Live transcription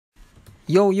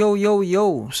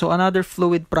Yo! So, another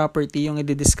fluid property yung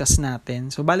i-discuss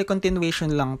natin. So, bali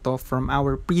continuation lang to from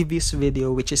our previous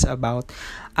video which is about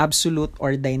absolute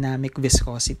or dynamic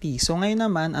viscosity. So, ngayon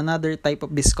naman, another type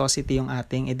of viscosity yung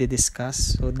ating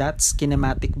i-discuss. So, that's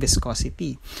kinematic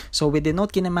viscosity. So, we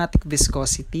denote kinematic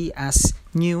viscosity as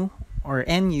nu or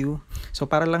Nu. So,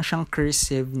 para lang siyang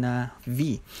cursive na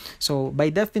V. So,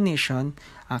 by definition,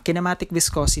 kinematic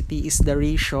viscosity is the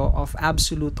ratio of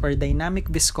absolute or dynamic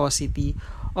viscosity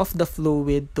of the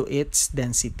fluid to its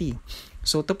density.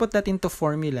 So, to put that into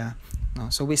formula,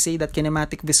 so we say that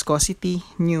kinematic viscosity,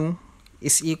 nu,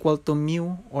 is equal to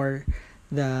mu or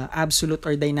the absolute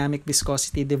or dynamic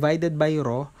viscosity divided by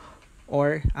rho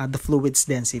or the fluid's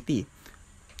density.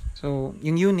 So,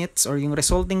 yung units or yung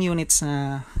resulting units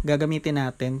na gagamitin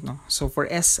natin, so for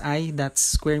SI, that's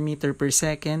square meter per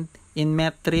second. In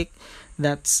metric,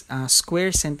 that's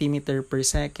square centimeter per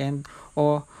second,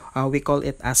 or we call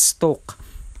it as Stoke.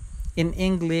 In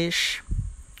English,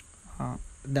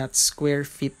 that's square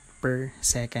feet per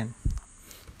second.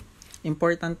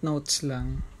 Important notes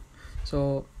lang.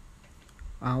 So,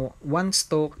 1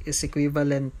 Stoke is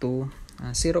equivalent to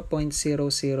 0.0001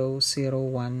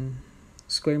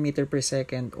 square meter per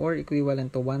second, or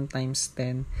equivalent to 1 times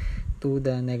 10 to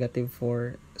the negative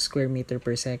 4 square meter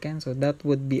per second. So that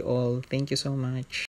would be all. Thank you so much.